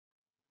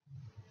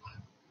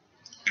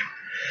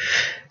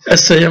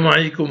Assalamu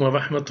alaikum wa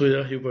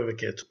rahmatullahi wa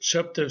barakatuh.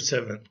 Chapter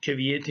 7,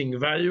 Creating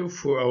Value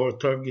for Our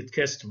Target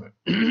Customer.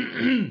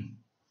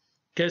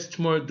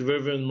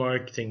 Customer-driven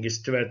marketing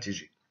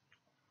strategy.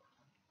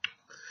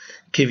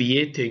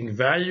 Creating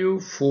value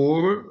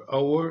for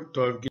our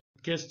target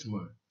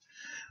customer.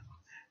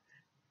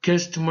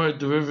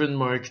 Customer-driven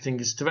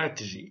marketing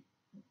strategy.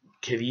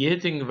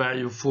 Creating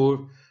value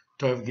for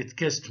target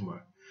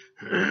customer.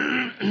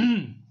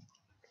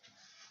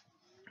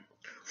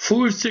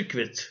 Four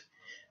secrets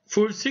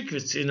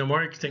in a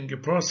marketing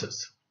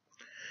process.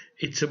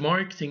 It's a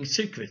marketing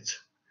secret.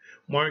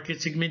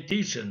 Market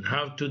segmentation,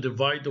 how to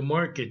divide the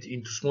market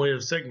into smaller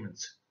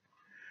segments.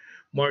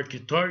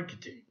 Market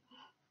targeting,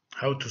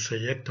 how to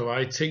select the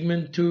right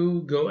segment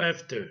to go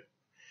after.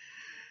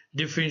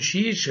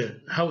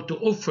 Differentiation, how to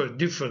offer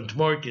different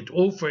market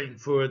offering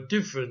for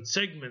different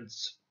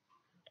segments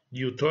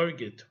you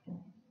target.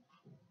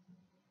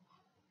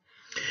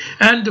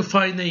 And the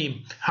final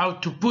aim, how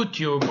to put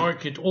your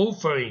market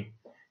offering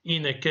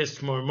in a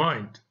customer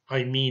mind,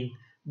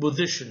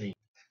 positioning.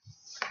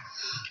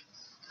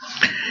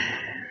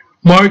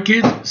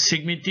 Market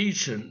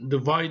segmentation,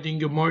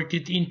 dividing a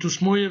market into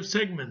smaller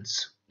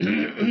segments.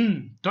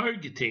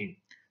 Targeting,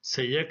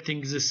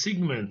 selecting the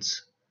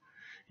segments.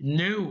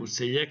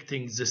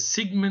 Selecting the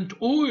segment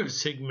or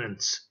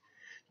segments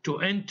to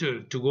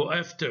enter, to go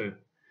after.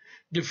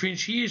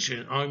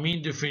 Differentiation,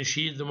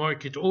 differentiate the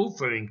market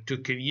offering to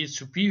create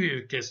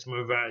superior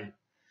customer value.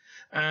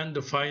 And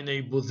the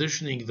final,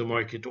 positioning the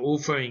market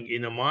offering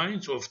in the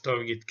minds of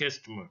target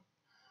customer.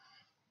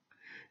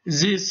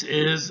 This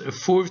is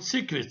four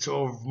secrets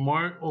of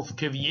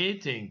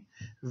creating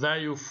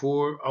value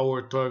for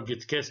our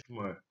target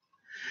customer.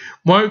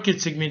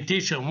 Market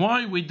segmentation,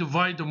 why we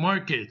divide the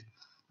market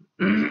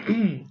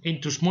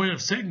into smaller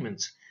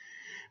segments?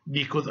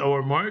 Because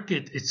our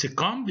market, it's a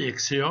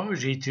complex,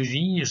 large,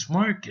 heterogeneous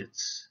market.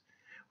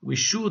 We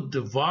should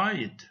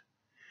divide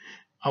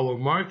our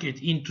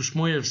market into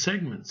smaller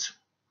segments.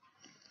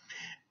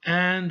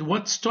 And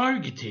what's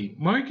targeting?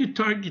 Market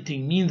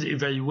targeting means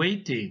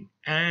evaluating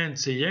and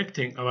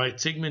selecting a right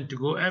segment to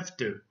go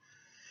after.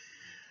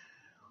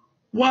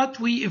 What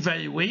we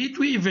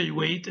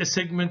evaluate a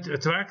segment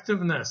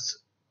attractiveness.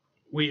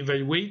 We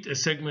evaluate a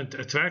segment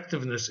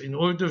attractiveness in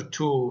order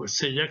to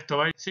select the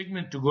right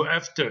segment to go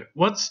after.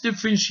 What's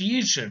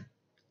differentiation?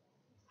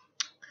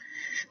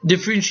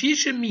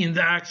 Differentiation means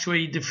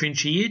actually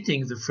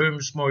differentiating the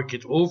firm's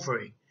market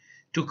offering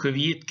to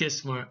create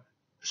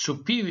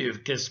superior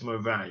customer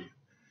value.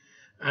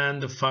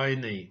 And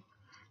finally,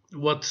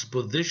 what's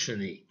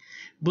positioning?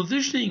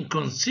 Positioning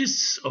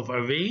consists of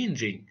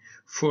arranging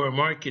for a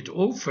market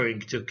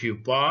offering to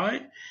occupy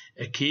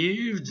a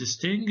clear,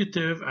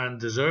 distinctive, and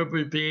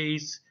desirable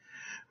place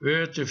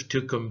relative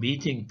to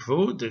competing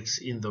products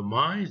in the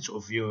minds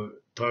of your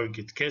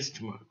target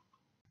customer.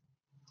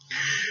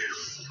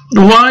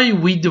 Why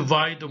we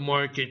divide the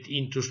market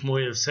into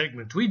smaller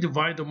segments? We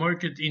divide the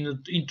market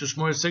into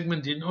smaller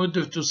segments in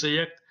order to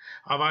select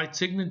a right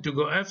segment to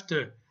go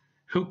after,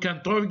 who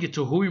can target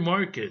a whole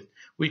market.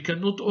 We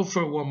cannot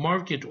offer one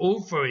market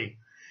offering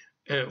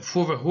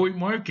for a whole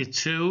market,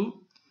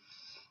 so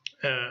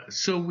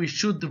we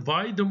should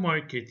divide the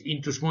market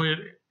into smaller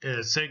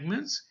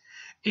segments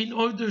in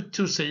order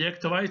to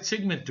select the right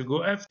segment to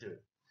go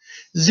after.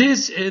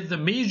 This is the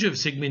major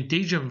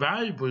segmentation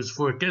variables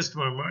for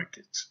customer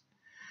markets.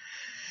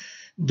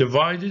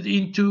 Divided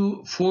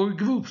into four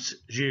groups: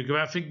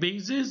 geographic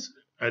basis,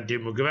 a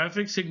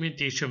demographic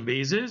segmentation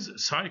basis,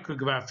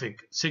 psychographic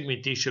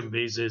segmentation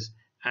basis,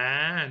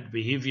 and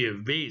behavior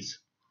base.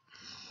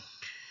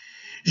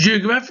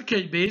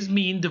 Geographical base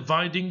means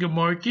dividing a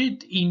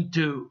market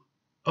into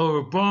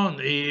urban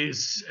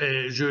is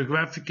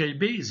geographical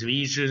base,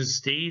 regions,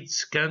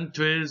 states,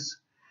 countries,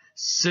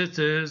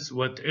 cities,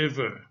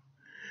 whatever.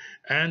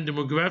 And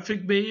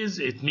demographic base,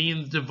 it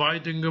means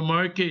dividing a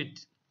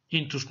market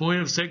into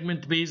smaller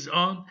segments based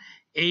on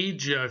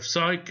age, life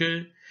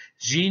cycle,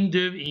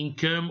 gender,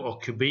 income,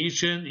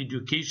 occupation,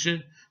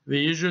 education,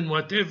 religion,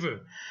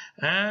 whatever.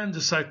 And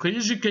the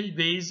psychological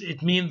base,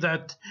 it means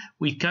that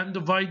we can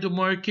divide the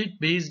market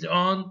based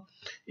on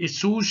a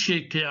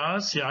social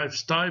class,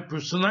 lifestyle,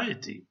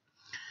 personality.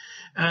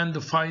 And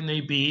the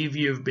final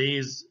behavior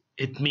base,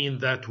 it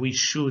means that we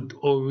should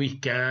or we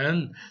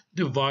can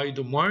divide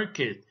the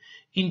market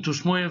into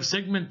smaller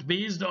segments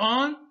based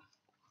on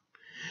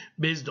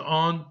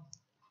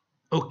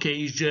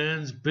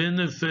occasions,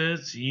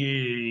 benefits,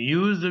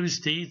 user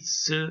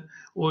states,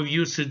 or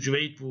usage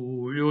rate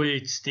for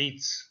United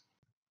States.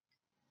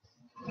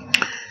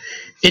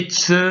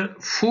 It's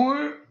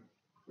four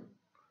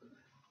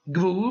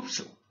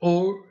groups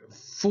or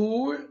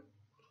four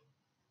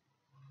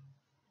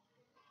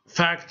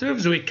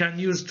factors we can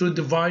use to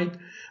divide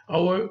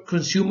our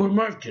consumer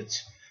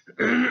markets.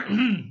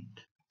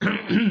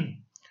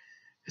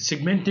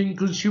 Segmenting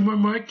consumer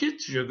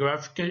markets,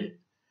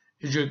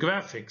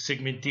 geographic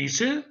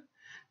segmentation,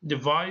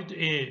 divide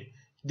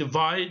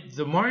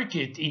the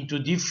market into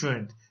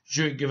different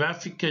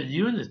geographical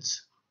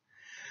units.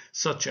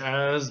 such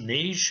as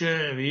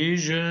nation,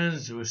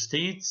 regions, or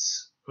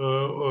states,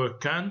 or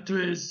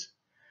countries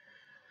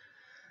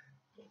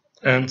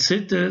and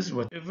cities,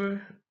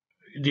 whatever.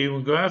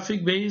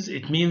 Demographic base,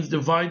 it means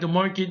divide the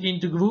market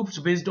into groups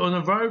based on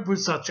a variable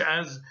such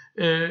as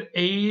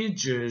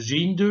age,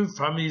 gender,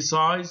 family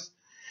size,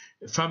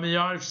 family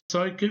life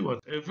cycle,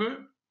 whatever.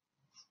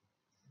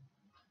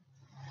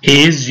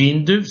 Age,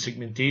 gender,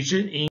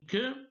 segmentation,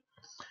 income.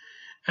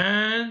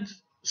 And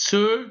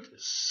third,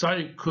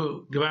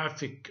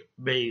 psychographic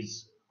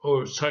base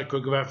or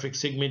psychographic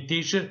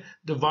segmentation,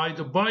 divide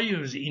the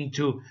buyers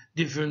into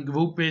different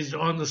groups based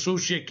on the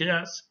social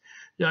class,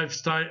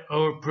 lifestyle,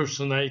 or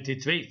personality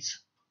traits.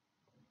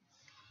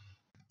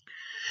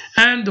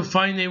 And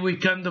finally, we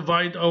can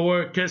divide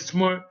our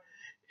customer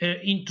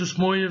into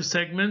smaller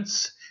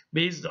segments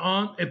based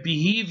on a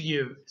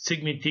behavior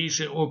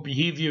segmentation or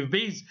behavior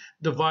base.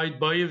 Divide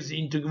buyers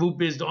into groups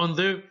based on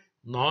their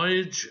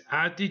knowledge,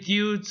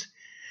 attitudes,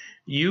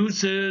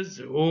 uses,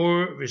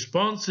 or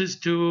responses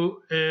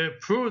to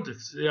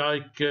products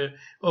like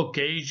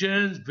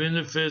occasions,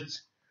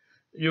 benefits,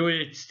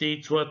 United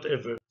States,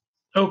 whatever.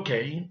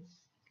 Okay,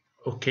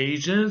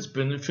 occasions,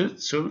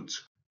 benefits,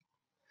 suits,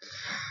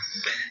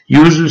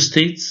 user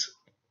states,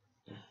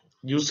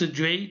 usage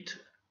rate,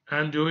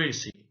 and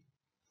duration.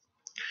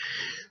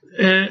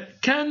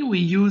 Can we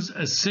use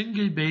a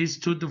single base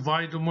to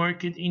divide the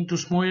market into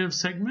smaller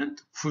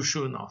segments? For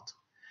sure not.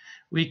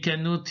 We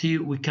cannot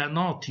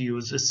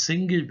use a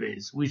single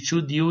base. We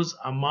should use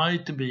a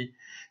multiple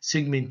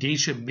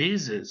segmentation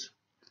bases.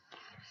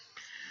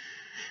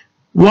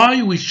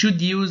 Why we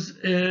should use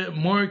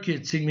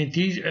market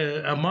segmentation,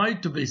 a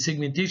multiple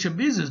segmentation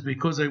basis?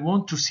 Because I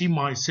want to see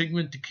my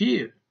segment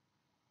clear.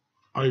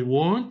 I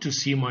want to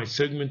see my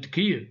segment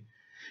clear.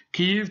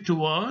 Clear to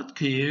what?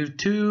 Clear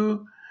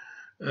to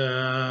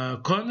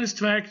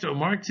construct a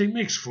marketing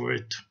mix for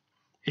it.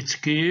 It's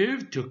clear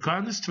to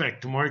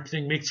construct a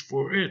marketing mix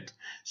for it.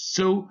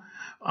 So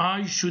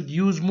I should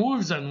use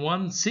more than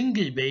one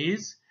single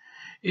base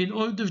in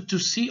order to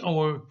see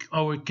our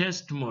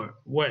customer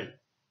well.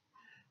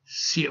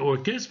 See our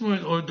customer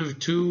in order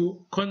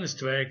to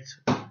construct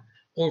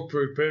or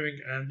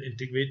preparing an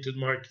integrated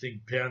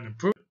marketing plan and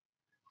program.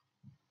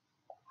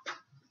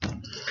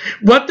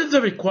 What are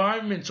the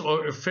requirements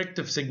of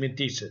effective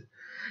segmentation?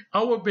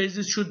 Our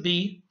basis should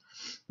be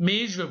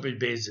measurable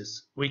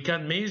basis. We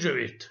can measure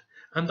it.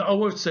 And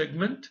our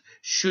segment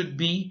should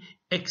be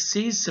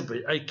accessible.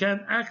 I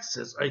can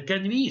access, I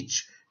can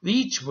reach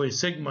by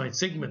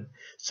segment.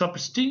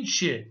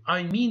 Substantial,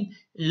 I mean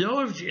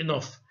large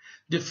enough.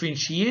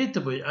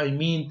 Differentiable, I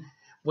mean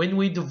when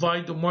we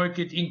divide the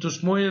market into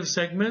smaller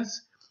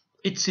segments,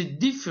 it's a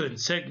different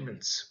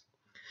segments.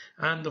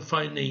 And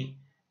finally,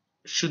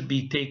 should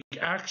be take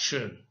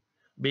action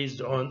based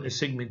on a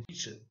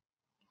segmentation.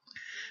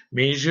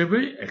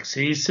 Measurable,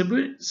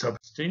 accessible,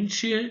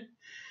 substantial,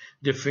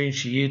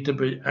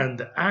 differentiable,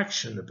 and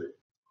actionable.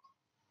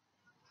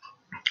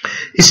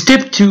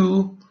 Step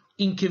 2,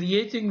 in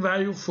creating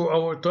value for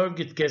our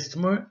target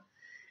customer,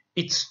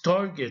 it's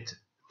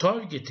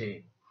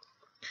targeting.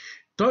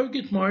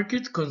 Target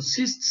market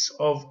consists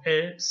of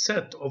a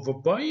set of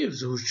buyers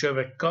who share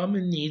a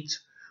common needs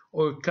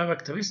or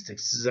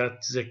characteristics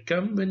that the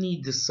company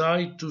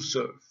decides to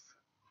serve.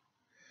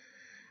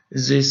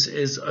 This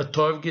is a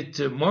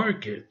target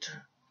market.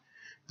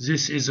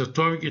 This is a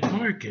target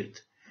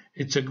market.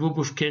 It's a group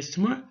of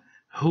customers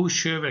who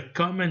share a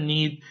common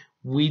need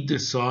we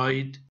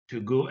decide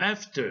to go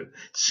after.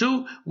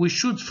 So we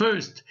should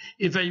first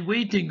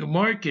evaluating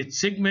market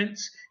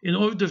segments in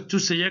order to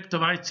select the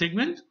right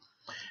segment,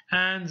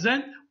 and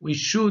then we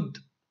should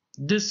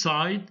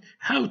decide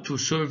how to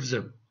serve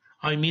them.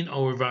 I mean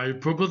our value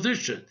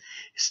proposition.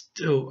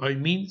 So I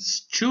mean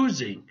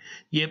choosing.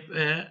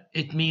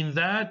 It means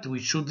that we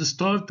should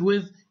start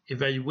with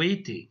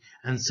evaluating,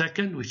 and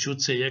second, we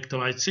should select the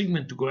right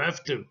segment to go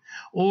after,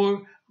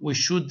 or we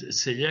should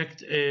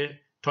select a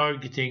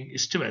targeting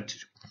strategy.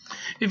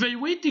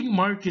 Evaluating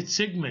market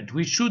segment,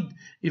 we should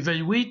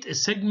evaluate a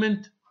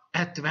segment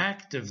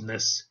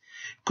attractiveness,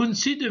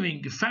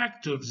 considering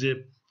factors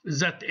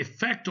that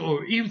affect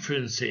or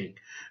influencing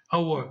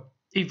our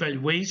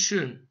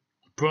evaluation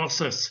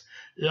process,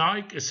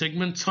 like a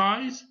segment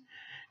size,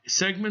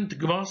 segment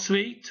growth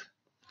rate,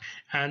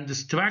 and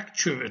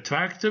structure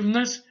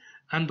attractiveness,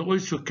 and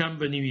also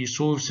company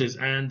resources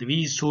and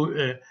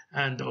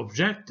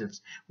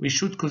objectives. We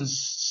should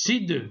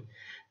consider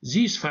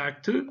these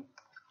factors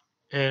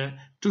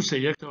to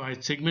select the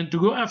right segment to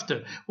go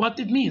after. What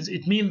it means?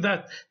 It means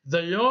that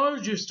the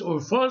largest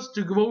or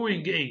fastest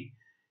growing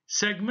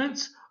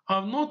segments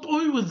are not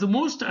always the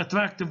most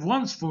attractive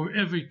ones for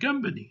every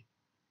company.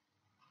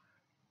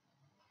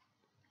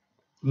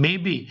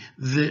 Maybe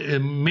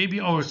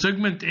our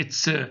segment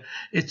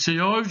it's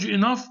large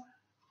enough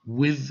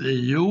with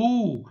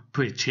low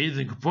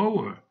purchasing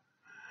power,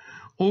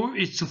 or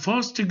it's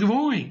fast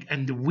growing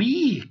and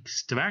weak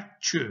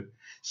structure.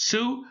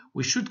 So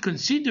we should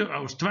consider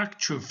our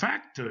structure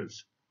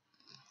factors,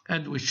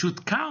 and we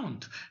should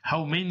count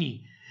how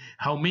many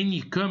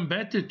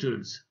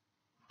competitors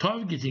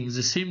targeting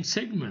the same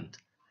segment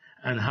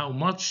and how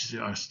much they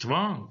are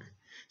strong.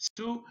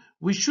 So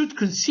we should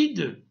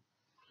consider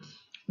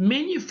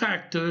many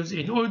factors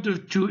in order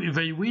to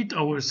evaluate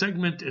our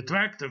segment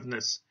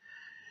attractiveness,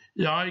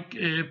 like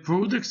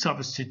product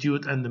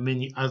substitute and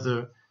many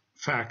other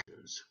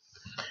factors.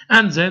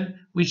 And then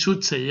we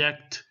should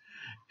select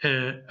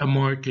a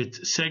market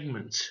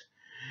segment.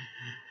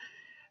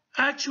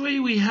 Actually,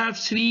 we have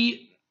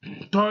three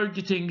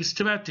targeting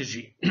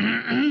strategy.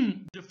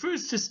 The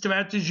first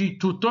strategy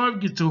to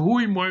target the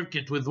whole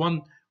market with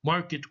one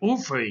market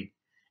offering.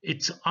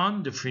 It's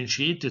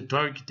undifferentiated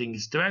targeting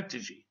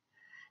strategy.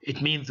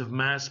 It means of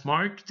mass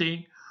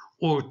marketing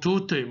or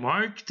total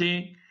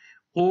marketing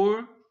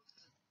or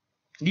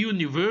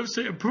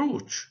universal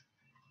approach.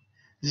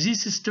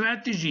 This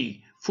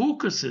strategy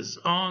focuses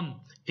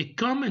on a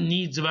common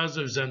needs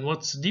rather than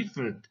what's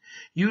different,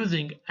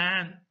 using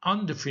an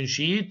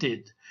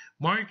undifferentiated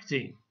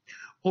marketing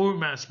or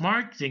mass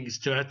marketing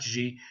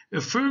strategy.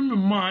 A firm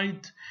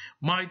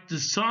might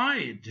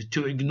decide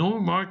to ignore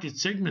market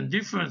segment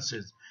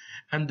differences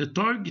and to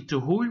target the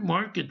whole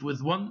market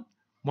with one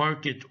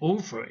market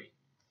offering.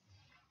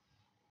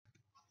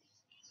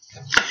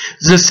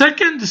 The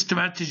second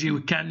strategy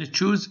we can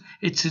choose,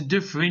 it's a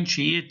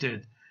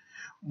differentiated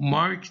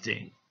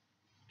marketing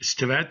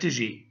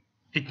strategy.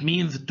 It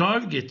means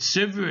target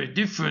several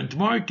different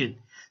market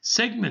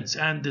segments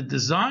and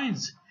design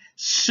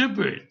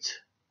separate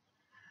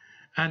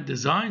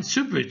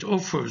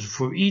offers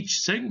for each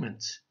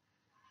segment.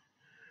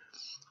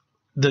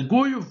 The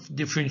goal of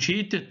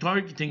differentiated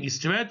targeting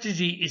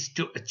strategy is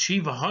to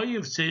achieve a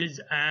higher sales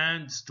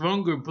and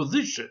stronger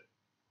position,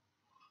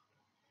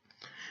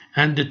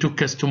 and to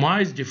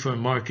customize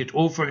different market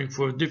offering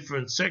for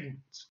different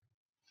segments.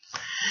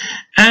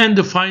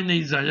 And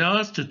finally, the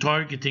last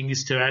targeting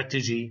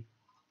strategy,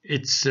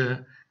 it's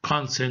a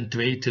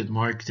concentrated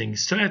marketing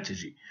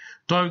strategy.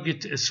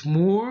 Target a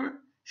small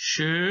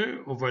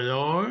share of a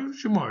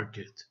large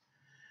market,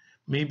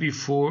 maybe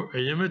for a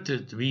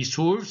limited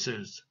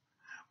resources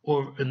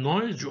or a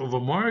knowledge of a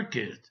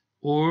market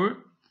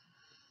or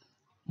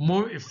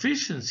more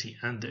efficiency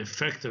and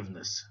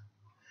effectiveness.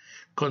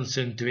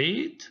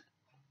 Concentrate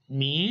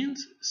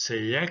means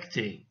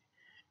selecting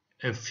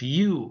a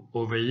few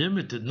or a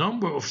limited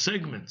number of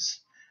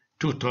segments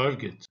to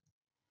target.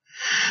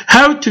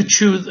 How to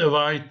choose a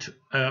right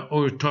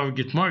or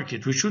target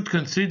market? We should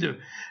consider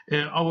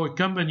our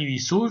company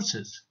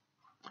resources,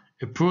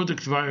 a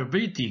product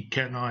variability.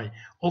 Can I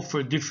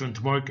offer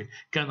different market?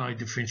 Can I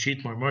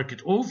differentiate my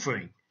market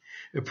offering?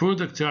 A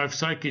product life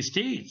cycle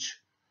stage.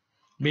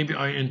 Maybe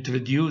I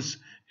introduce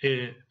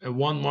a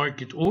one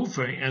market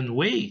offering and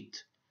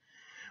wait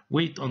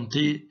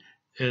until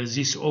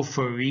this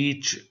offer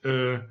reach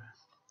a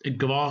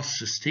glass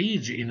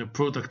stage in a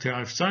product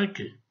life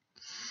cycle.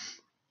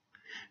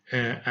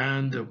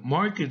 And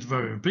market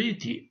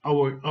variability,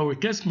 our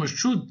customers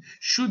should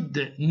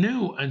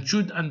know and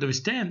should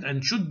understand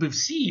and should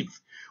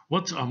perceive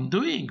what I'm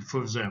doing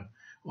for them,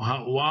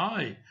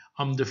 why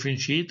I'm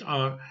differentiate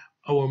our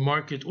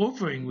market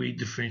offering. We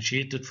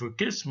differentiate it for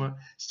customer,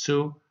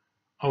 so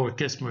our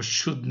customers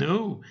should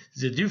know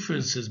the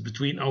differences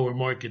between our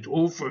market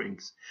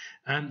offerings.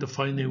 And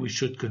finally, we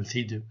should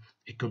consider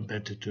a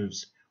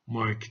competitor's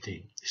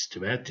marketing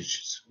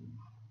strategies.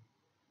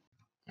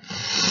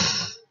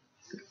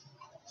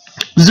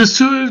 The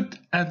third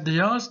and the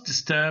last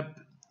step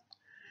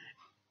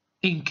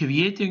in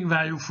creating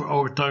value for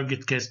our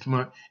target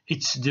customer,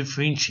 it's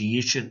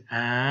differentiation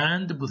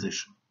and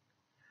position.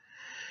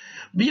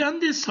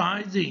 Beyond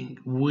deciding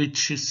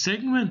which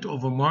segment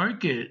of a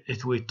market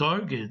it will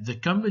target, the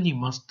company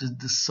must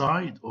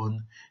decide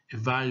on a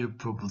value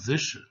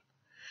proposition.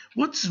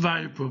 What's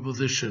value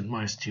proposition,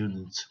 my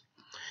students?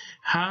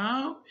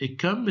 How a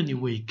company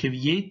will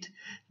create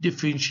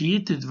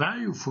differentiated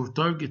value for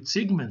target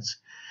segments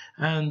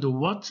and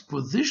what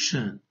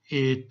position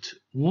it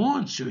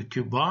wants to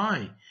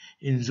occupy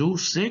in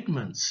those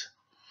segments.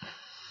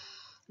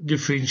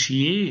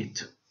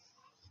 Differentiate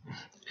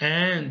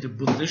and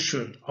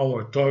position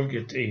our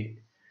target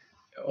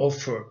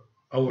offer,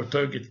 our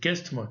target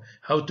customer.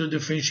 How to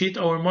differentiate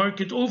our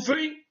market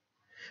offering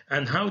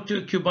and how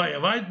to occupy a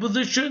right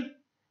position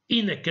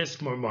in a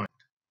customer mind.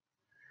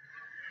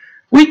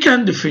 We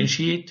can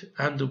differentiate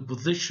and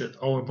position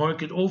our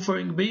market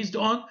offering based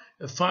on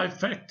 5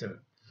 factors.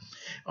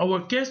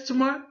 Our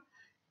customer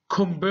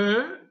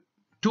compare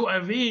to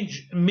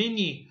arrange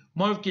many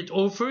market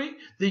offering.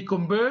 They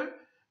compare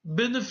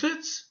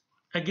benefits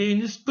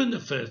against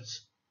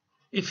benefits.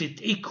 If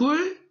it's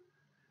equal,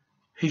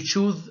 he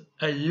choose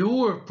a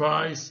lower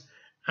price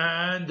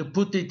and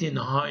put it in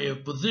a higher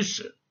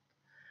position.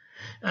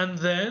 And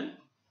then,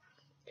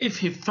 if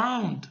he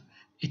found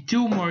a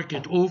 2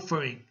 market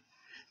offering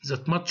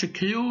that much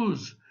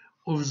close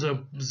or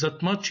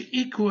that much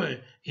equal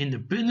in the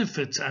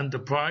benefits and the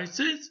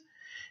prices,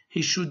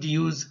 he should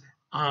use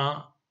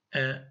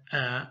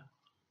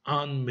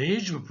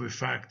unmeasurable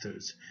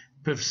factors: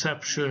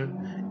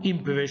 perception,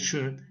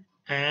 impression,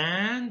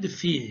 and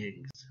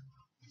feelings.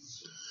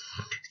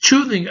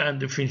 Choosing and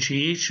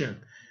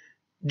differentiation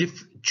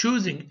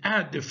choosing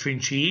a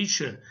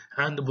differentiation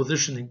and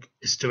positioning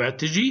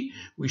strategy,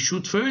 we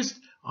should first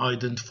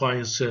identify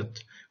a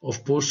set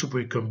of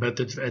possible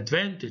competitive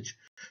advantage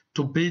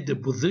to build a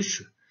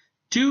position.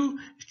 2.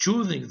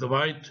 Choosing the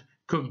right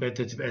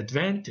competitive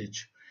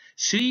advantage.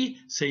 3.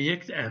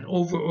 Select an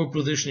overall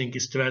positioning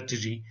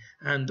strategy.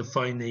 And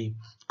finally,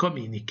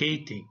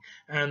 communicating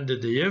and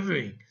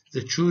delivering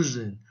the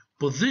chosen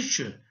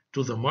position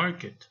to the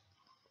market.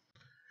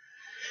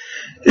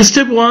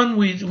 Step 1,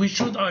 we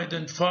should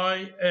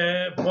identify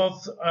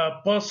both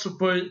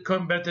possible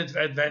competitive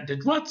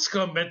advantage. What's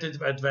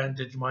competitive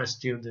advantage, my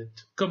student?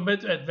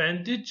 Competitive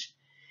advantage,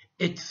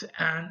 it's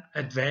an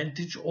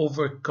advantage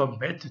over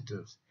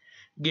competitors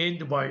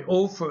gained by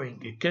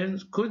offering a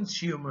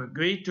consumer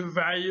greater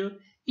value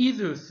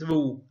either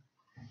through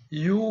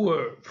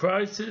lower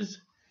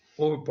prices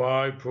or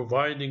by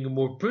providing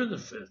more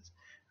benefits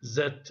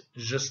that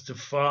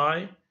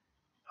justify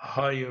a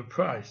higher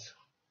price.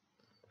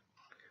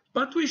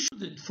 But we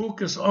shouldn't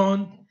focus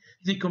on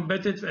the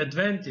competitive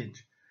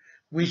advantage.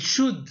 We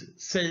should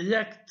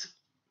select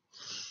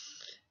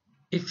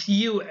a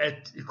few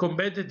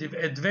competitive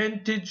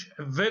advantage,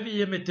 a very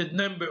limited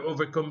number of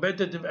a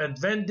competitive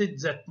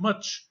advantage that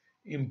much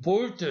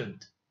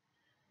important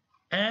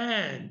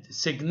and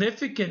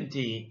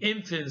significantly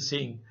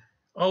influencing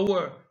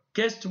our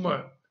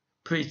customer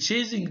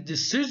purchasing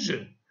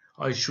decision.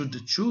 I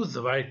should choose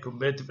the right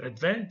competitive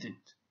advantage.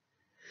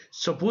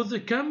 Suppose the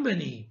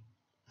company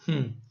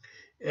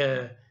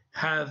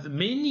have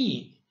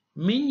many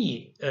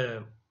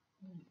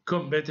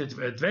competitive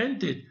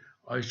advantage,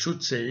 I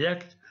should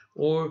select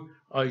or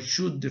I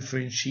should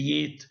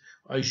differentiate,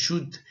 I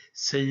should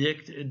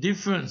select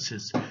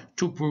differences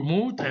to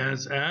promote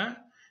as a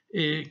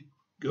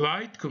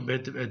right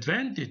competitive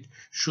advantage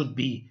should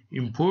be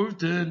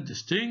important,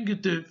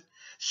 distinctive,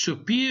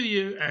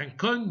 superior, and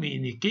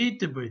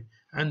communicatable,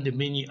 and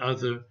many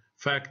other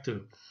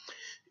factors.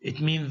 It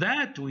means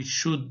that we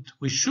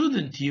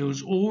shouldn't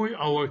use all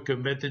our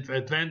competitive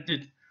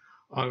advantage.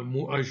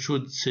 I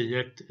should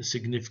select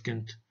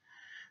significant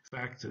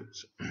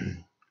factors.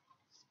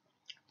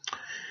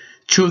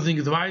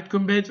 Choosing the right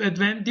competitive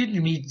advantage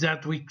means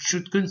that we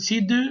should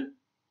consider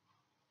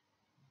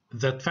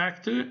that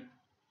factor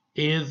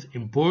is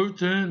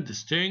important,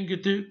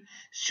 distinctive,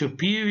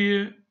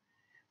 superior,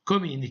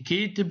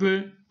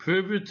 communicatable,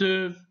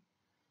 probative.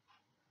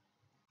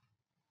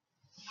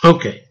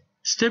 Okay,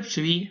 step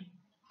 3.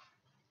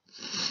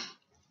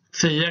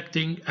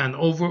 Selecting an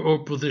overall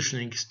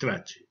positioning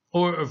strategy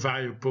or a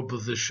value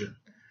proposition.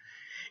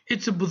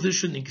 It's a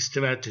positioning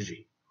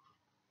strategy.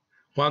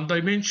 One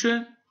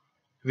dimension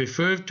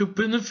refers to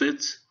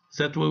benefits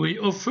that we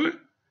offer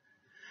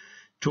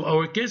to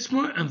our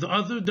customer, and the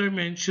other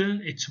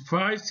dimension, it's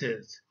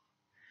prices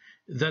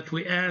that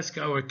we ask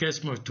our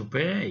customer to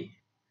pay.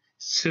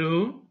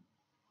 So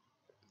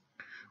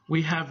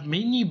we have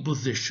many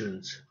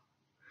positions.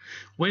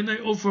 When I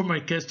offer my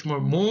customer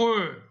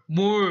more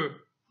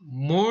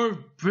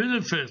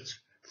benefits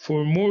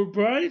for more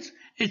price,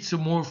 it's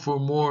more for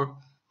more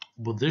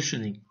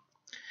positioning.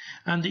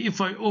 And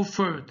if I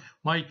offer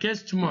my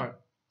customer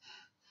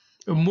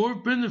more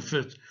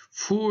benefit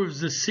for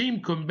the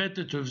same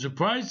competitors'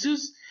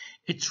 prices,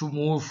 it's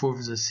more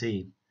for the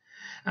same.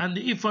 And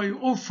if I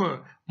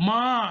offer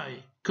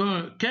my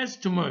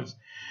customers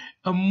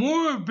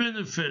more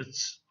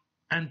benefits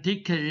and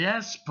take a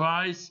less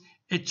price,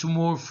 it's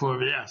more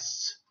for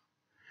less.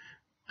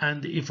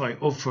 And if I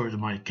offered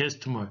my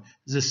customer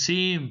the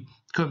same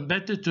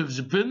competitors'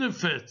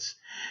 benefits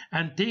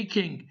and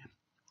taking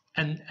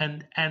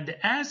and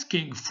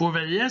asking for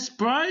a less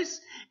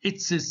price,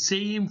 it's the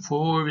same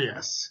for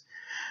less.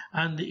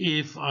 And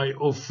if I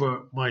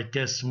offer my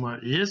customer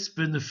less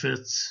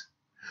benefits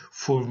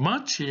for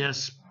much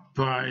less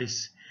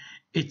price,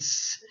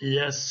 it's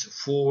less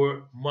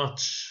for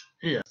much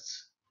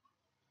less.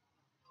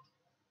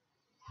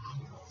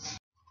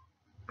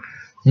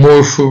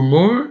 More for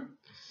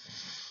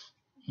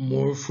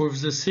more for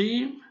the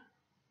same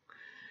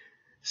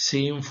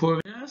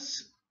for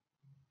less,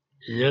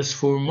 less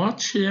for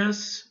much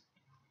less,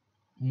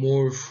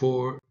 more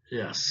for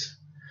less.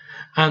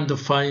 And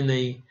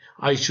finally,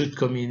 I should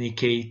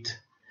communicate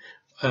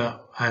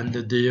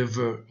and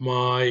deliver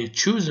my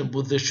chosen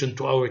position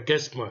to our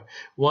customer.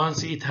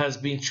 Once it has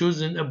been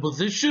chosen a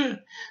position,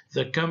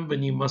 the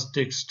company must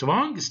take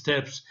strong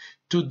steps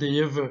to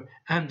deliver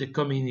and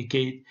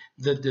communicate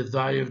the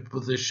desired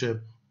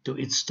position to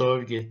its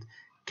target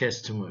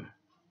customer.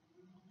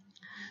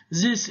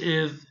 This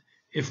is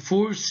a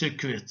 4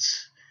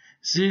 secrets.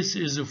 This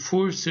is a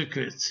 4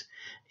 secrets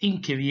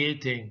in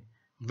creating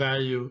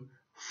value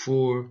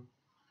for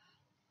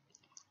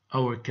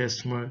our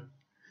customer.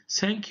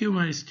 Thank you,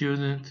 my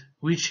student.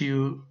 Wish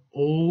you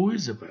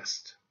always the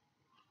best.